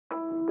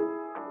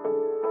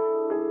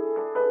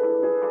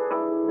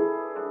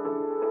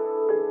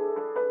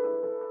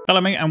Hello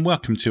mate, and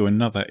welcome to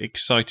another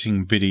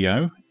exciting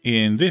video.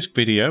 In this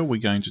video we're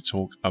going to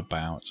talk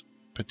about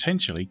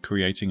potentially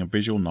creating a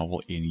visual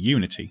novel in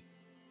Unity.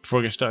 Before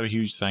I get started, a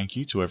huge thank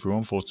you to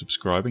everyone for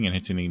subscribing and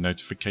hitting the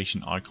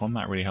notification icon.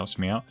 That really helps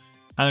me out.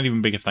 And an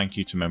even bigger thank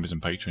you to members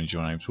and patrons.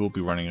 Your names will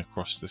be running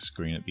across the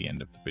screen at the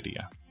end of the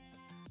video.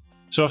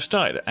 So I've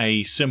started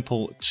a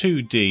simple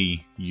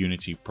 2D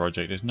Unity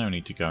project. There's no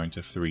need to go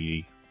into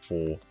 3D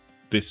for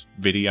this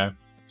video.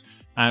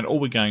 And all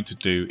we're going to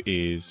do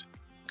is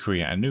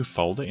create a new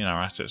folder in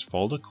our assets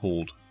folder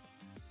called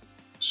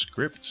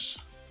scripts,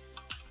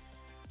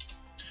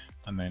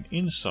 and then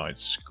inside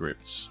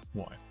scripts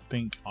what I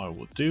think I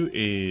will do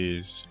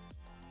is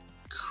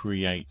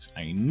create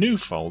a new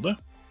folder,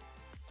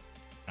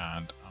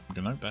 and I'm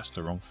gonna, that's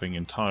the wrong thing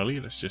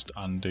entirely, let's just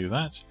undo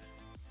that,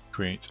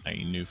 create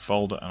a new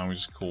folder, and I'm gonna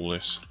just call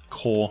this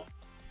core.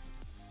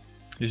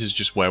 This is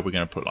just where we're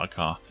going to put like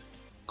our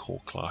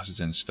core classes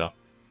and stuff.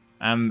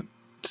 And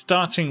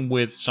starting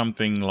with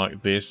something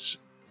like this,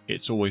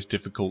 it's always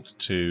difficult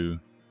to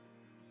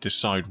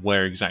decide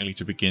where exactly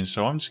to begin,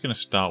 so I'm just going to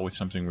start with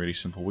something really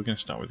simple. We're going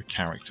to start with a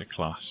character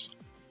class,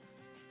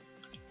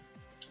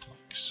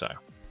 like so.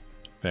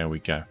 There we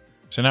go.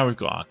 So now we've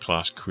got our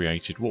class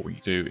created. What we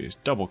do is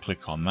double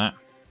click on that,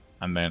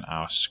 and then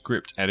our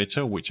script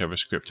editor, whichever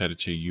script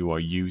editor you are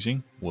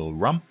using, will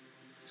run.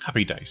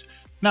 Happy days.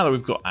 Now that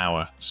we've got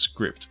our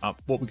script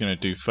up, what we're going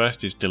to do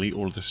first is delete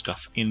all of the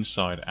stuff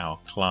inside our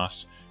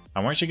class.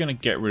 I'm actually going to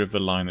get rid of the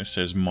line that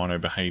says mono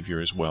behavior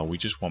as well. We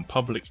just want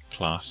public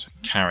class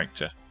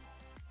character.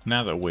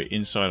 Now that we're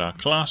inside our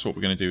class, what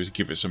we're going to do is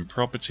give it some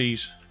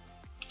properties.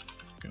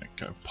 I'm going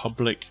to go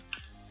public,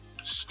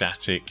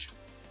 static,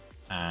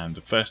 and the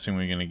first thing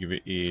we're going to give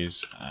it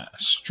is a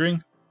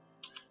string,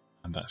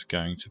 and that's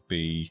going to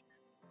be,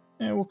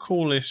 we'll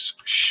call this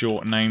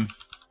short name,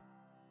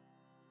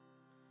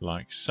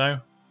 like so,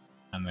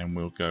 and then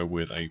we'll go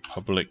with a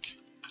public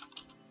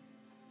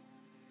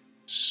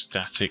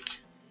static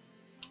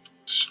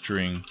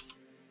string,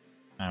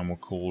 and we'll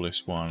call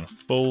this one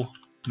full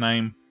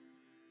name.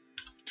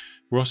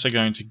 We're also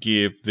going to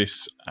give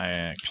this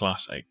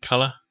class a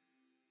color,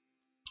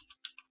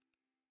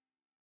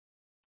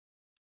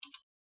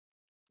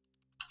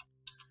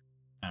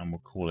 and we'll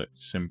call it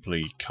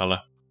simply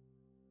color,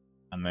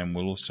 and then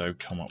we'll also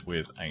come up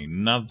with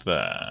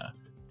another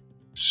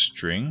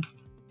string,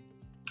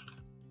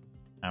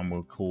 and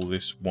we'll call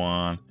this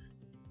one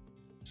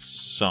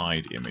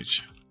side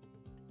image,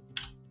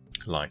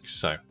 like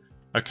so.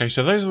 Okay,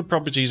 so those are the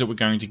properties that we're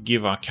going to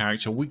give our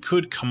character. We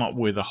could come up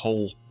with a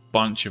whole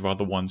bunch of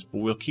other ones, but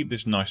we'll keep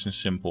this nice and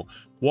simple.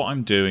 What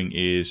I'm doing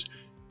is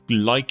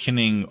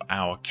likening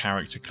our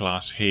character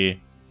class here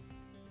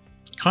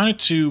kind of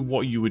to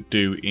what you would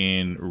do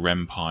in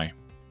ren'py.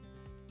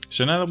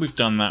 So now that we've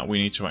done that, we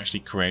need to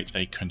actually create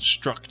a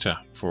constructor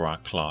for our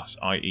class,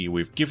 i.e.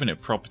 we've given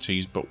it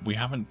properties, but we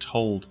haven't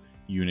told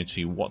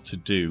Unity what to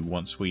do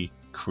once we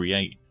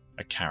create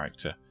a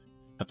character.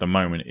 At the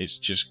moment,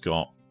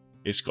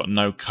 it's got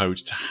no code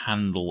to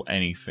handle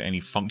any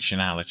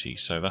functionality,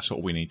 so that's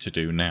what we need to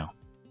do now.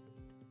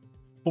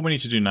 What we need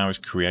to do now is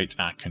create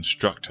our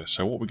constructor.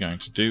 So what we're going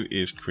to do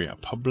is create a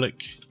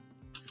public,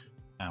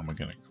 and we're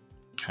going to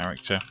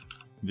character.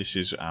 This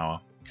is our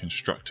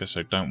constructor,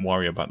 so don't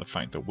worry about the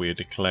fact that we're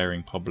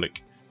declaring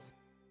public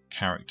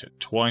character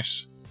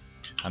twice,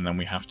 and then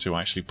we have to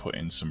actually put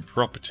in some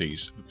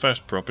properties. The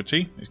first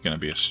property is going to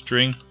be a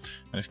string,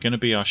 and it's going to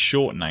be our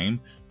short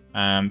name.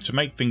 To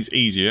make things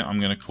easier, I'm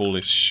going to call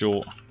this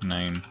short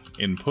name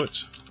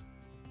input.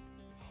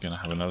 I'm going to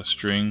have another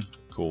string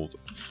called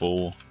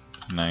full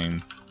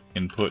name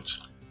input.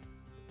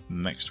 The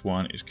next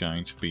one is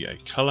going to be a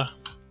color,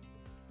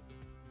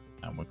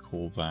 and we'll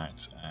call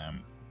that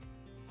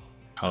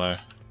color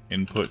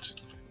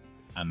input.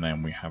 And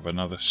then we have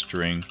another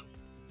string,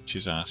 which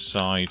is our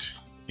side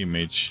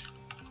image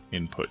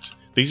input.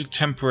 These are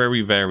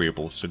temporary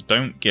variables, so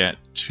don't get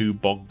too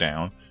bogged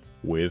down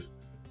with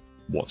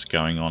what's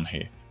going on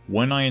here.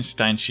 When I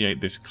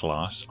instantiate this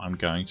class, I'm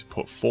going to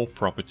put 4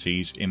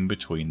 properties in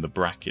between the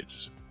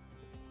brackets.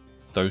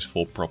 Those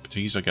 4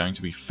 properties are going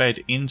to be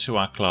fed into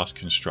our class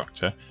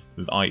constructor,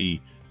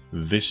 i.e.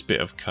 this bit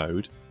of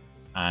code,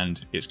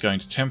 and it's going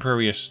to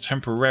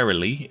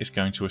temporarily it's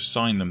going to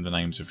assign them the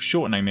names of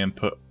short name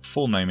input,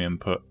 full name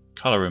input,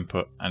 color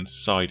input, and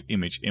side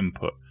image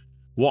input.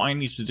 What I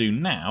need to do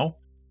now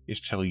is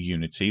tell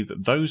Unity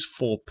that those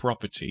 4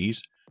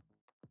 properties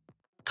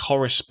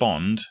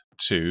correspond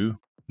to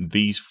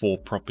these 4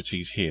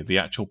 properties here, the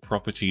actual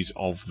properties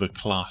of the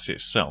class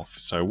itself.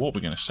 So what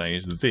we're going to say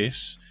is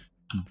this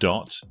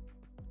dot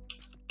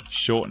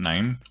short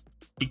name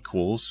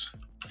equals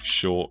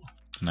short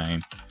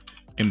name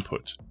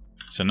input.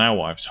 So now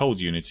what I've told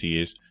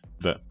Unity is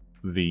that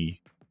the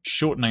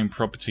short name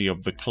property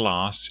of the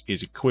class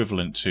is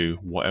equivalent to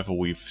whatever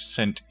we've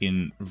sent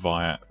in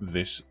via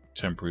this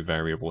temporary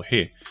variable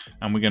here,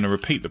 and we're going to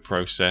repeat the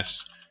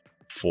process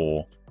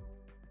for,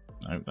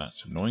 no,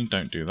 that's annoying,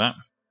 don't do that,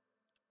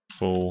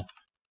 full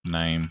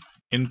name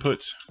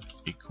input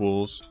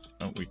equals,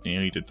 oh, we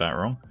nearly did that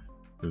wrong,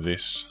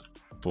 this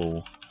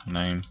full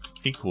name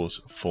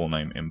equals full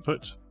name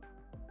input.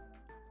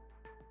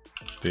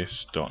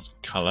 This dot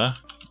color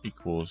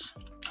equals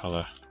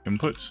color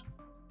input.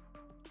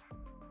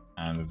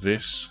 And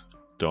this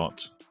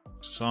dot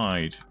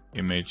side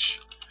image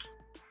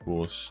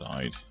equals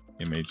side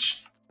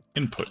image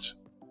input,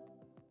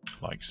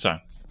 like so.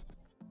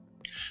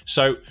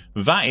 So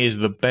that is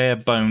the bare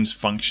bones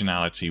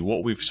functionality.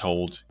 What we've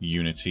told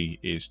Unity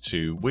is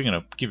we're going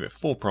to give it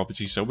 4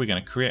 properties. So we're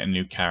going to create a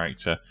new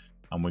character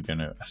and we're going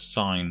to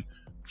assign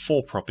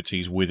 4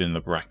 properties within the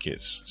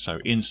brackets. So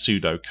in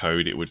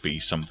pseudocode, it would be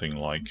something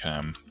like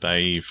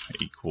Dave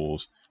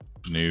equals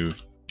new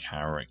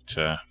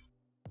character.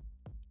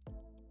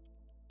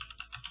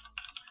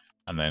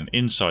 And then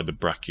inside the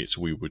brackets,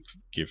 we would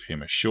give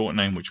him a short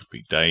name, which would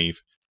be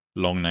Dave.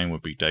 Long name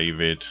would be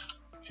David.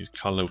 His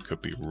color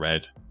could be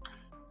red.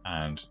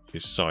 And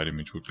his side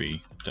image would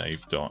be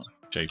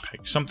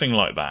Dave.jpg. Something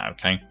like that,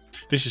 okay?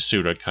 This is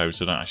pseudocode,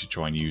 so don't actually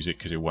try and use it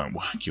because it won't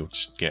work. You'll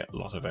just get a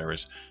lot of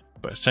errors.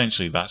 But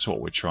essentially, that's what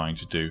we're trying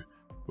to do.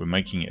 We're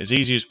making it as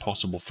easy as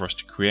possible for us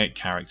to create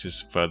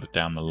characters further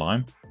down the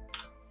line.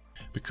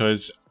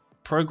 Because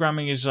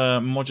programming is a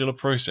modular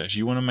process.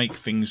 You want to make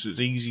things as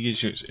easy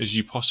as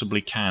you possibly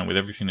can with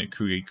everything that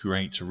you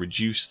create to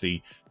reduce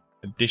the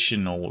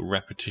additional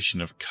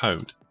repetition of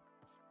code.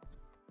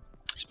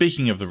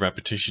 Speaking of the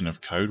repetition of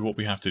code, what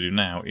we have to do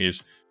now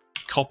is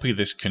copy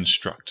this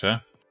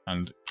constructor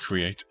and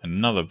create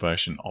another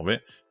version of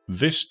it.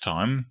 This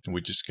time, we're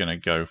just going to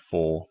go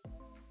for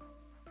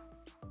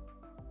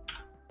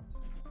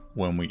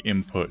when we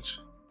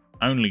input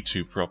only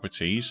 2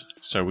 properties.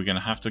 So we're going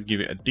to have to give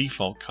it a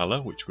default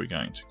color, which we're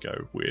going to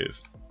go with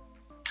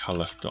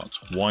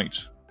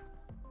color.white.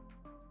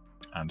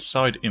 And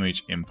side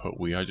image input,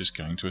 we are just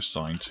going to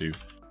assign to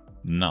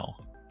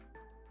null.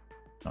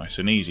 Nice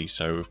and easy.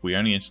 So if we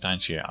only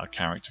instantiate our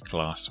character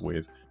class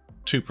with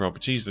 2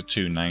 properties, the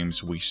 2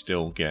 names, we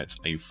still get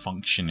a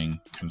functioning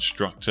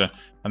constructor.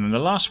 And then the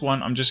last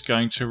one, I'm just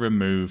going to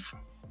remove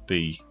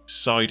the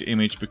side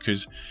image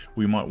because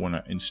we might want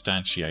to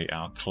instantiate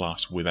our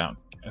class without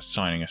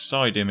assigning a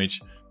side image,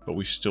 but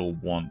we still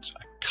want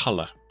a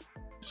color.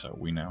 So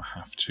we now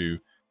have to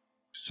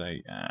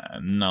say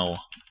null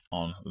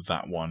on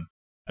that one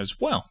as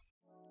well.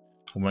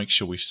 We'll make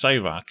sure we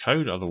save our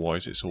code,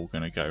 otherwise it's all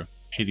going to go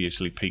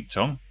hideously peaked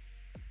on.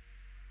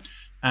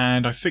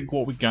 And I think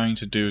what we're going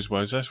to do as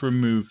well is let's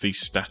remove these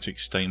static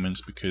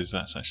statements because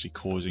that's actually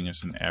causing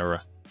us an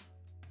error.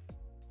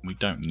 We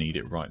don't need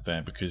it right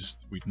there because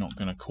we're not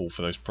going to call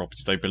for those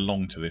properties. They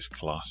belong to this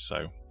class,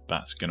 so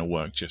that's going to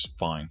work just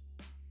fine.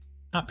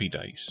 Happy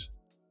days.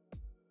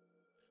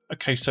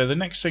 Okay, so the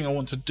next thing I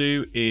want to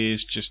do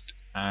is just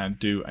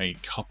do a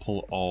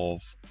couple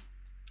of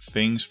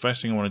things.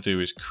 First thing I want to do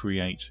is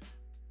create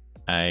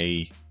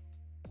a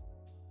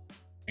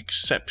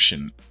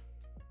exception.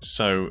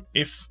 So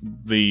if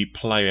the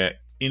player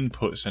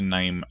inputs a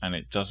name and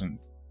it doesn't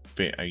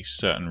fit a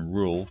certain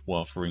rule,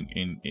 well, for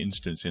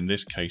instance, in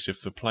this case,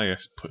 if the player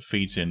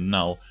feeds in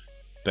null,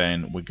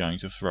 then we're going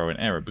to throw an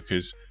error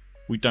because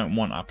we don't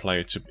want our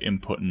player to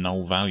input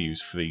null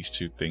values for these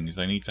 2 things.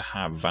 They need to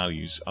have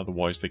values,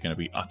 otherwise they're going to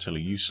be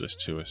utterly useless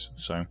to us.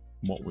 So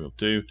what we'll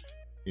do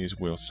is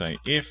we'll say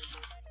if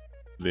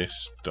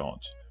this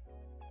dot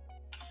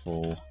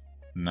full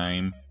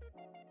name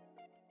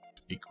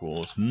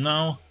equals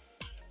null,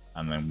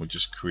 and then we'll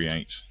just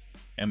create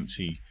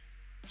empty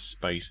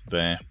space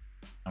there.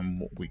 And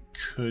what we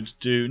could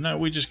do, no,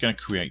 we're just going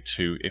to create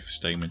 2 if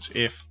statements.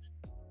 If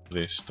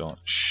this dot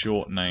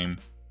short name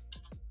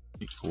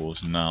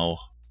equals null,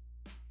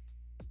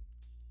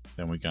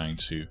 then we're going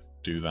to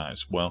do that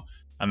as well.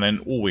 And then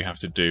all we have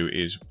to do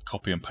is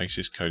copy and paste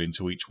this code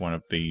into each one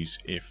of these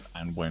if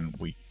and when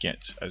we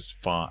get as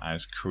far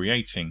as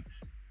creating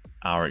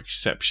our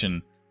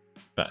exception.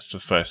 That's the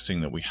first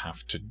thing that we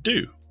have to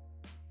do,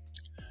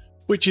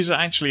 which is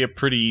actually a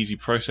pretty easy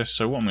process.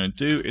 So what I'm going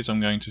to do is I'm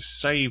going to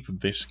save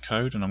this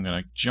code and I'm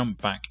going to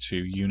jump back to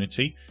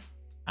Unity,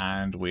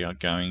 and we are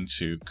going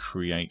to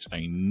create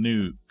a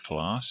new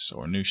class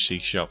or a new C#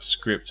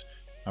 script,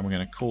 and we're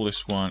going to call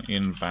this one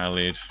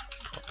invalid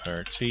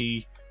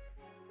property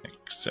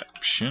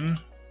exception,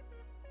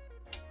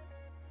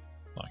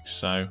 like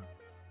so.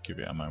 Give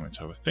it a moment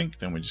to overthink,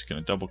 then we're just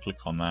going to double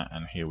click on that,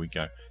 and here we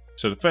go.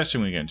 So the first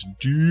thing we're going to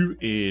do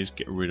is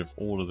get rid of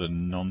all of the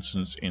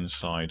nonsense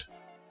inside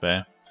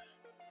there,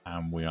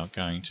 and we are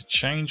going to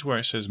change where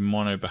it says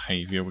mono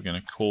behavior. We're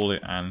going to call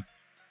it an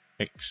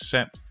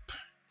exception,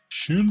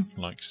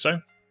 like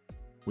so.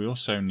 We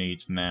also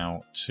need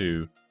now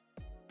to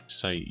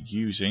say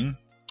using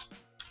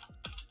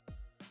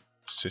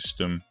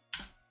system,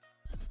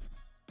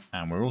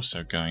 and we're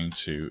also going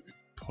to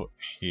put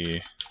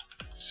here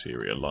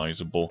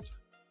serializable,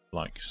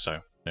 like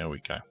so. There we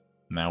go.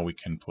 Now we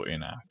can put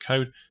in our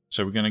code.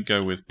 So we're going to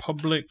go with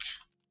public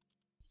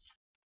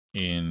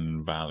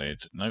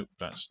invalid, nope,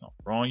 that's not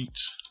right,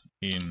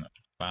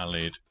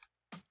 invalid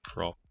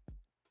property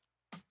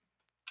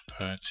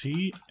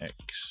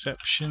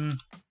exception,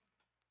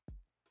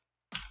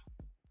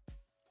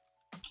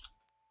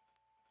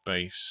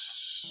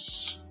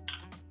 base.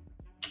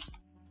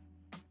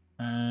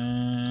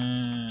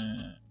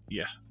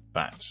 Yeah,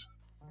 that.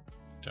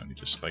 Don't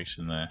need a space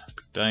in there.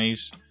 Happy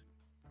days.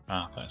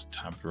 Ah, that's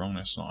tabbed wrong.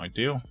 That's not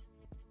ideal.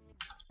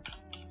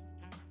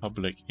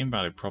 Public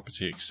invalid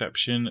property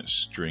exception,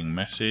 string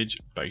message,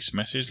 base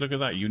message. Look at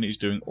that. Unit is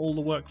doing all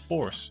the work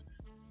for us.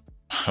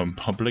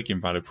 Public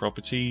invalid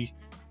property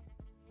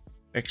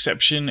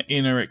exception,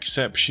 inner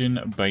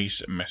exception,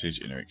 base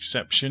message, inner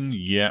exception.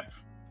 Yep,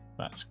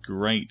 that's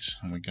great.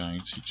 And we're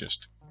going to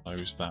just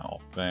close that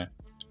off there.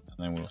 And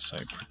then we'll say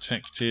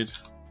protected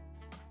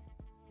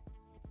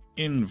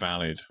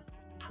invalid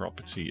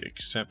property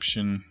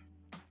exception.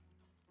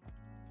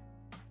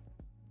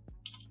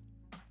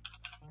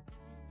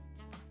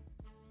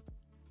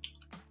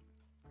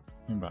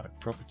 Invalid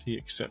property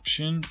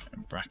exception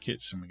in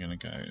brackets, and we're going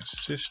to go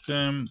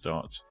system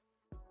dot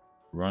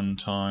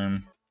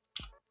runtime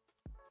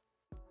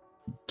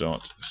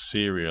dot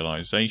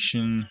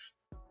serialization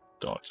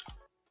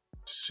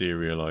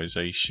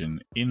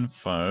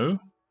info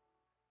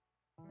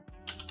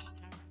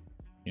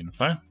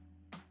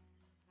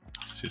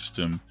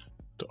system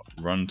dot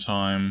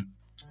runtime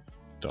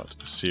dot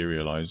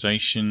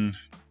serialization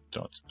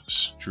dot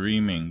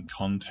streaming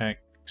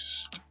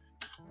context.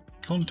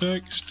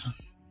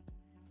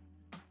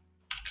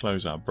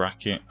 Close our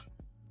bracket,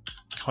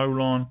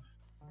 colon,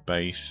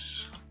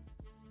 base,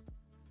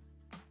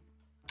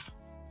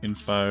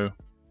 info,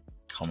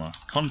 comma,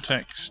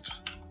 context.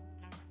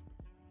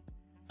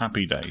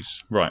 Happy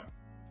days. Right.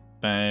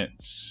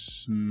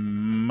 That's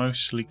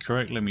mostly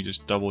correct. Let me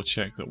just double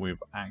check that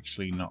we've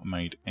actually not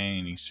made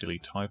any silly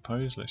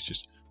typos. Let's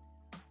just,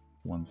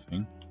 one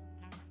thing,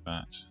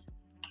 that,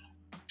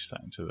 paste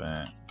that into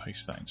there,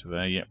 paste that into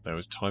there. Yep, there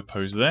was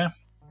typos there.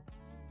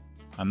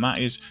 And that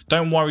is,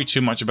 don't worry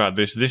too much about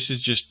this. This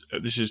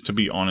is to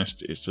be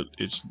honest, it's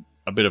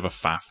a bit of a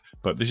faff,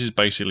 but this is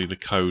basically the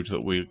code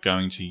that we're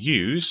going to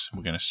use.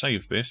 We're going to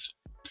save this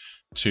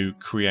to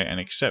create an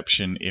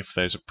exception if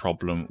there's a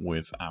problem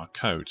with our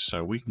code.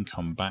 So we can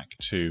come back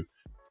to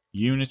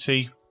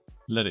Unity,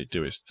 let it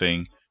do its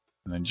thing,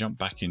 and then jump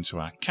back into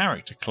our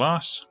character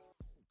class.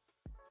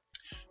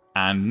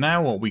 And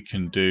now what we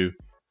can do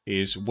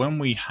is when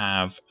we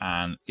have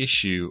an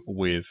issue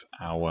with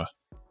our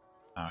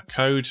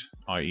code,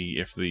 i.e.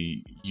 if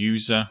the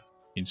user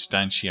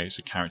instantiates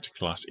a character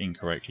class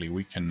incorrectly,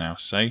 we can now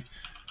say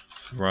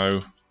throw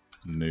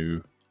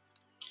new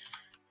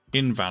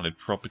invalid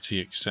property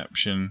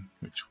exception,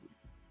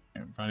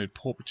 invalid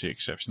property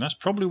exception. That's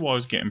probably why I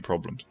was getting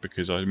problems,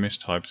 because I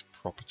mistyped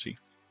property.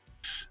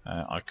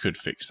 I could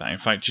fix that. In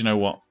fact, you know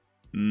what?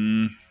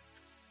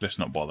 Let's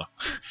not bother.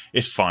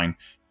 It's fine.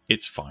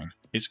 It's fine.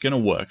 It's going to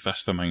work.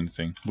 That's the main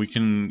thing. We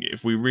can,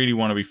 if we really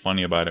want to be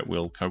funny about it,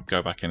 we'll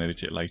go back and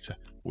edit it later.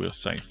 We'll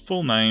say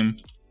full name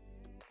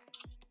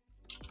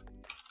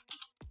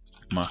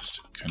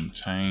must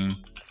contain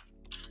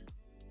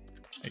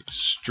a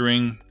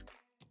string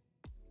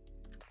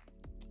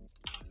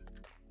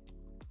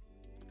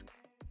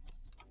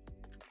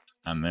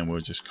and then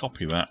we'll just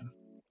copy that,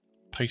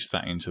 paste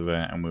that into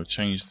there, and we'll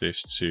change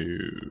this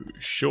to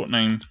short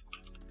name,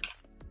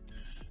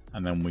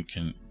 and then we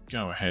can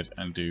go ahead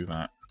and do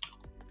that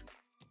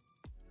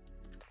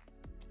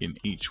in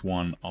each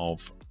one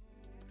of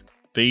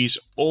these,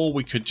 or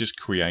we could just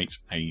create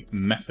a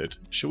method.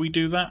 Shall we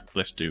do that?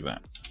 Let's do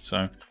that.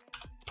 So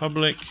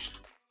public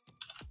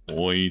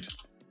void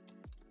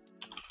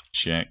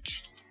check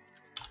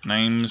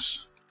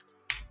names,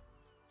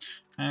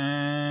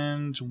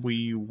 and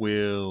we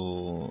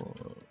will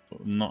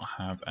not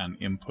have an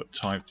input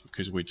type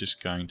because we're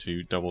just going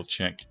to double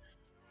check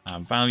our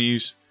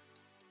values,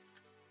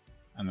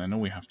 and then all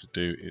we have to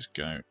do is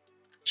go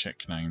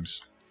check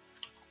names.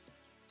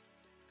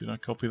 Did I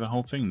copy the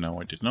whole thing?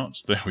 No, I did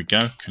not. There we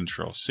go.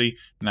 Control C.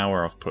 Now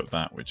where I've put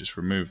that, we'll just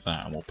remove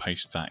that and we'll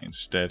paste that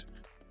instead.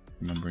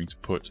 Remembering to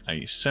put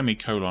a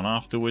semicolon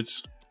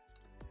afterwards.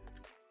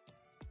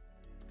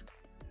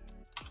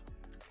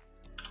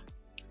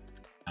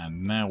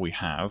 And now we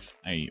have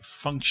a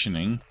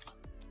functioning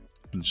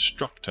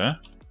constructor,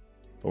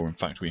 or in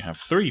fact we have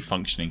 3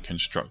 functioning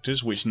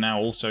constructors, which now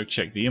also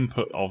check the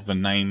input of the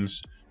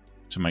names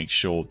to make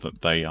sure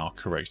that they are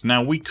correct.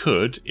 Now we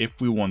could, if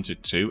we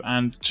wanted to,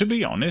 and to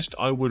be honest,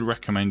 I would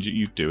recommend that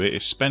you do it,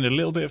 is spend a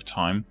little bit of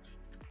time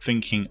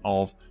thinking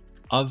of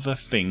other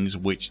things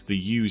which the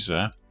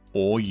user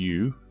or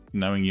you,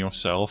 knowing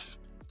yourself,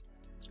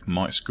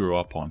 might screw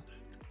up on,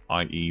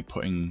 i.e.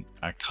 putting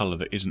a color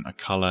that isn't a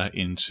color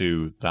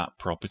into that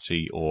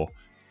property, or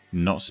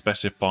not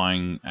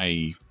specifying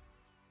a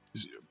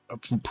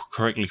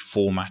correctly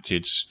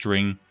formatted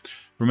string.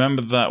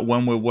 Remember that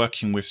when we're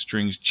working with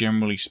strings,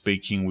 generally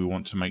speaking, we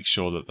want to make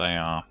sure that they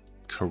are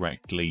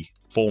correctly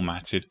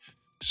formatted.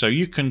 So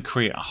you can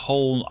create a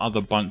whole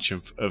other bunch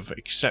of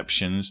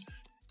exceptions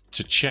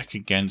to check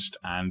against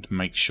and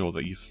make sure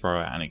that you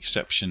throw out an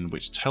exception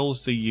which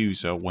tells the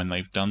user when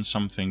they've done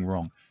something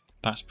wrong.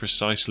 That's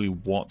precisely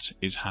what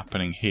is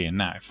happening here.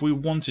 Now, if we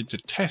wanted to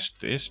test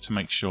this to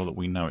make sure that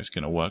we know it's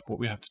going to work, what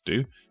we have to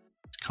do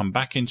come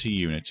back into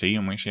Unity,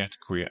 and we actually have to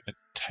create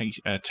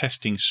a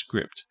testing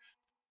script.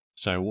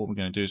 So what we're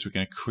going to do is we're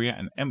going to create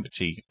an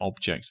empty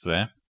object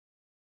there.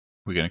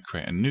 We're going to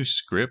create a new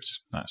script.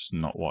 That's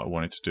not what I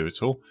wanted to do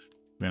at all.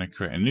 We're going to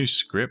create a new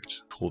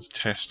script called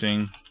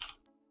testing,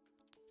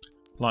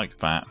 like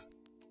that.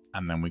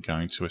 And then we're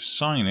going to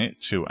assign it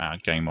to our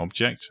game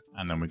object.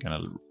 And then we're going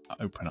to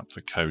open up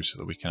the code so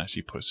that we can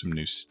actually put some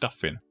new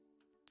stuff in.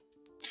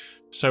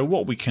 So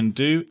what we can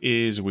do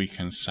is we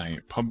can say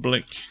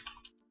public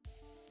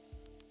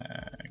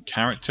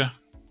character.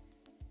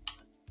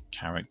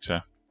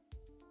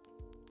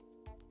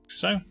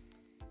 So,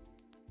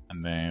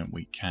 and then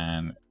we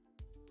can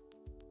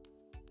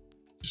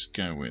just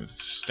go with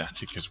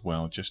static as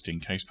well, just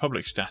in case.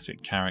 Public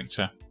static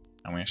character,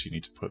 and we actually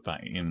need to put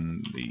that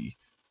in the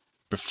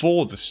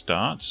before the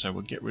start. So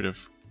we'll get rid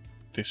of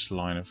this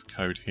line of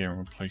code here and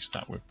replace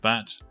that with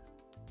that,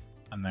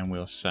 and then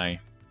we'll say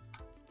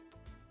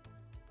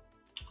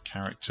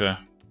character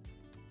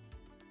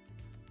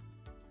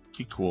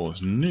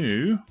equals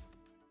new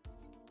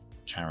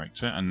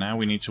character, and now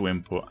we need to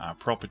input our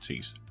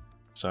properties.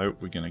 So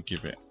we're going to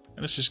give it,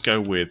 let's just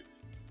go with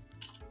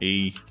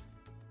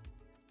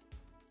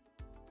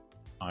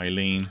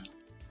Eileen.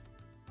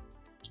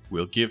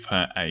 We'll give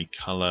her a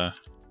color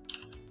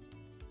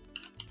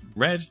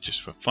red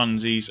just for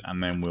funsies,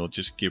 and then we'll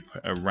just give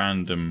her a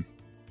random,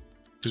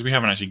 because we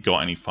haven't actually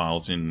got any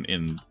files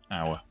in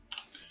our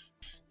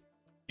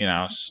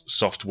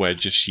software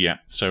just yet.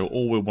 So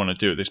all we want to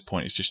do at this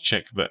point is just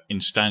check that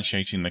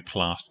instantiating the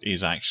class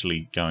is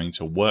actually going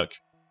to work.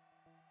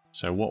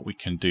 So what we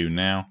can do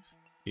now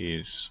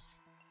is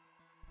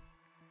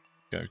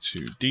go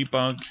to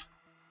debug.log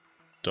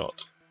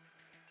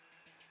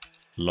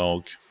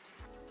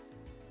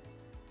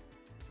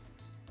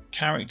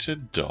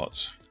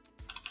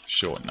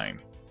character.shortName,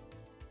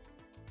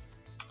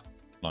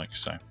 like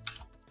so.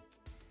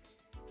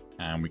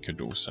 And we could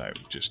also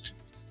just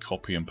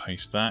copy and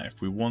paste that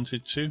if we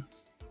wanted to.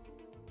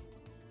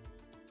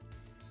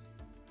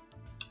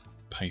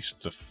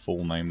 Paste the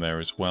full name there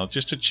as well,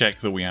 just to check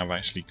that we have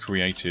actually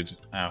created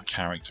our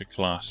character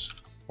class,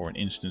 or an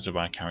instance of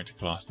our character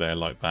class there,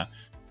 like that.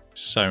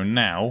 So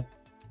now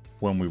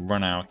when we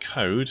run our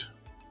code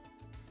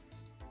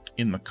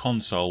in the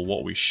console,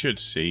 what we should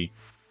see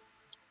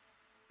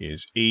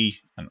is E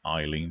and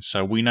Eileen.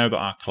 So we know that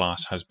our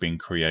class has been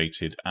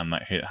created and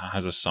that it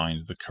has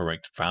assigned the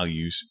correct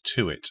values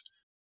to it.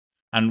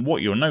 And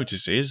what you'll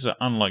notice is that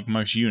unlike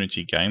most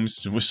Unity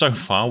games, so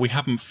far we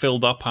haven't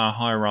filled up our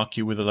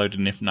hierarchy with a load of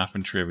nif, naff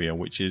and trivia,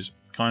 which is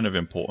kind of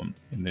important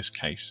in this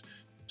case.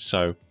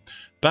 So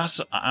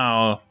that's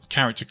our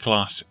character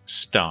class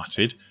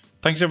started.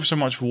 Thanks ever so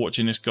much for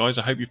watching this, guys.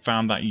 I hope you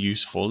found that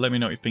useful. Let me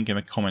know what you think in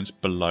the comments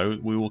below.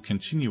 We will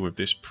continue with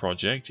this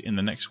project in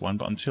the next one,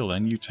 but until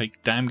then, you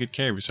take damn good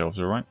care of yourselves,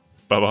 alright?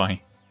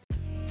 Bye-bye.